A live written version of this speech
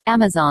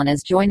Amazon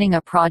is joining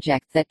a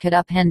project that could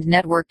upend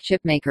network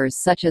chipmakers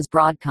such as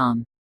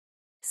Broadcom.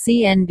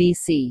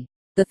 CNBC.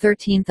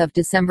 13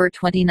 December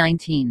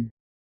 2019.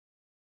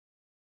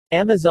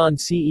 Amazon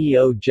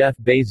CEO Jeff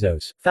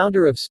Bezos,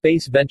 founder of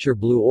space venture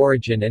Blue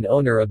Origin and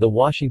owner of The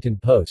Washington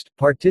Post,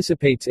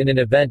 participates in an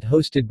event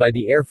hosted by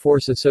the Air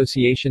Force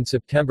Association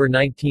September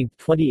 19,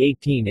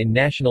 2018 in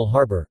National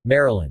Harbor,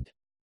 Maryland.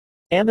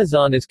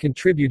 Amazon is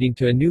contributing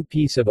to a new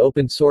piece of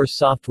open-source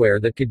software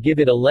that could give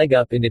it a leg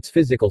up in its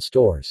physical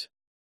stores.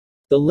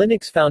 The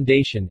Linux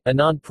Foundation, a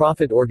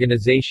non-profit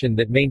organization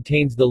that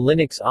maintains the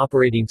Linux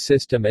operating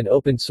system and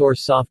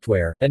open-source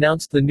software,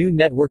 announced the new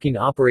networking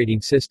operating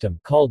system,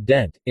 called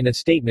Dent, in a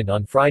statement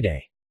on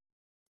Friday.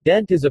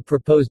 Dent is a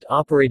proposed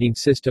operating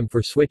system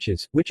for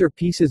switches, which are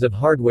pieces of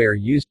hardware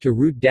used to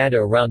route data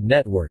around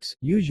networks,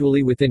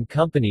 usually within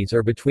companies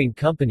or between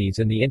companies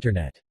and the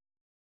Internet.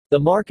 The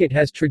market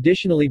has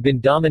traditionally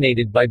been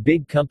dominated by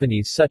big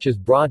companies such as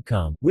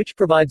Broadcom, which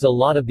provides a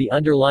lot of the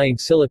underlying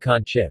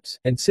silicon chips,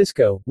 and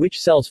Cisco, which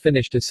sells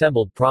finished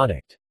assembled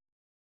product.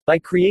 By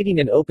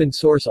creating an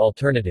open-source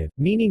alternative,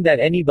 meaning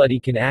that anybody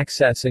can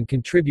access and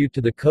contribute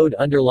to the code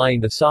underlying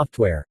the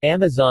software,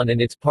 Amazon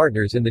and its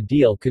partners in the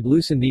deal could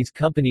loosen these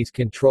companies'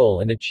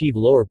 control and achieve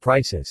lower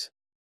prices.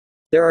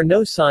 There are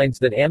no signs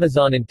that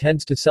Amazon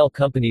intends to sell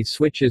companies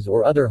switches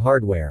or other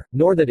hardware,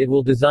 nor that it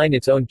will design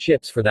its own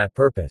chips for that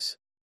purpose.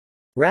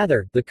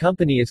 Rather, the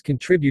company is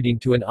contributing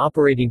to an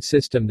operating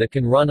system that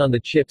can run on the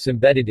chips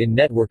embedded in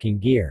networking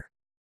gear.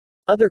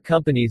 Other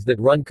companies that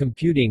run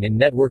computing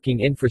and networking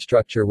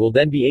infrastructure will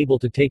then be able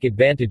to take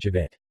advantage of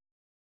it.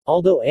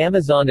 Although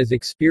Amazon is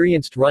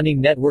experienced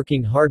running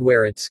networking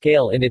hardware at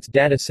scale in its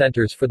data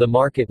centers for the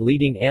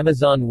market-leading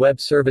Amazon Web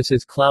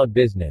Services cloud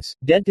business,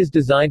 Dent is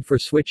designed for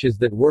switches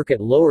that work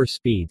at lower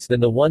speeds than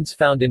the ones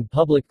found in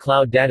public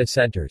cloud data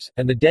centers,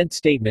 and the Dent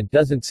statement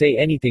doesn't say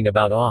anything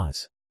about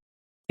OS.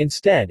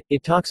 Instead,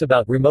 it talks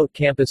about remote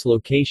campus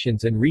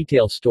locations and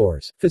retail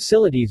stores,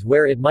 facilities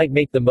where it might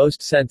make the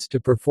most sense to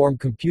perform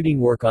computing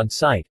work on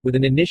site, with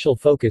an initial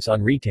focus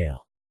on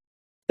retail.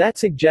 That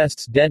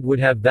suggests Dent would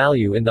have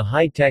value in the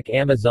high-tech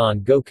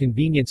Amazon Go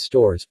convenience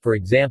stores, for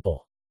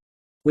example.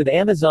 With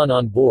Amazon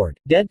on board,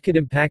 Dent could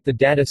impact the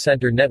data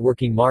center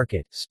networking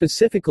market,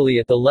 specifically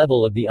at the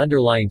level of the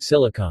underlying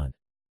silicon.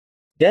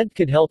 Dent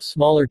could help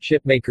smaller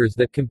chipmakers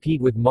that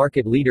compete with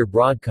market leader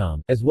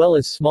Broadcom, as well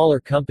as smaller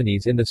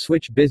companies in the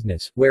switch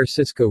business, where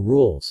Cisco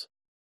rules.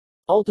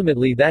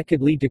 Ultimately, that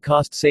could lead to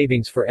cost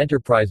savings for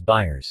enterprise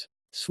buyers.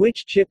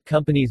 Switch chip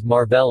companies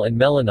Marvell and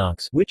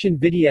Mellanox, which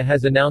Nvidia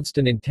has announced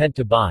an intent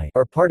to buy,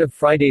 are part of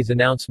Friday's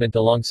announcement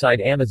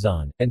alongside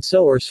Amazon, and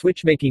so are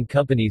switchmaking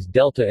companies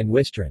Delta and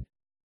Wistron.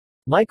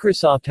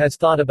 Microsoft has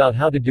thought about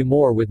how to do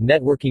more with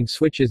networking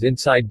switches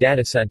inside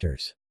data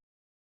centers.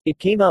 It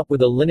came up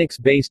with a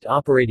Linux-based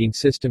operating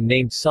system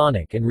named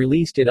Sonic and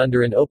released it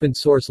under an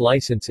open-source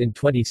license in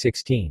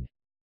 2016.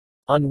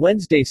 On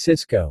Wednesday,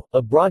 Cisco,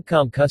 a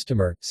Broadcom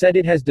customer, said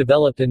it has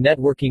developed a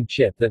networking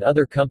chip that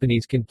other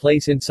companies can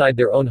place inside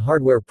their own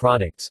hardware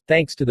products,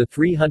 thanks to the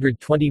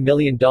 $320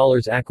 million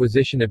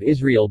acquisition of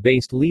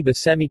Israel-based Liba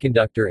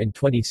Semiconductor in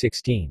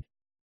 2016.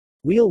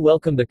 "We'll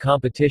welcome the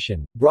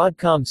competition,"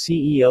 Broadcom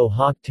CEO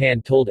Hock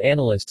Tan told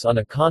analysts on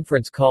a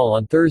conference call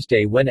on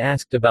Thursday when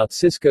asked about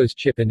Cisco's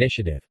chip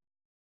initiative.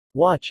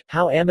 Watch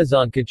how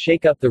Amazon could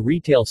shake up the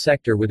retail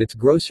sector with its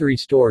grocery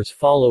stores.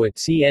 Follow at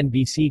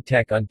CNBC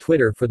Tech on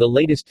Twitter for the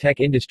latest tech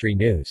industry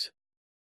news.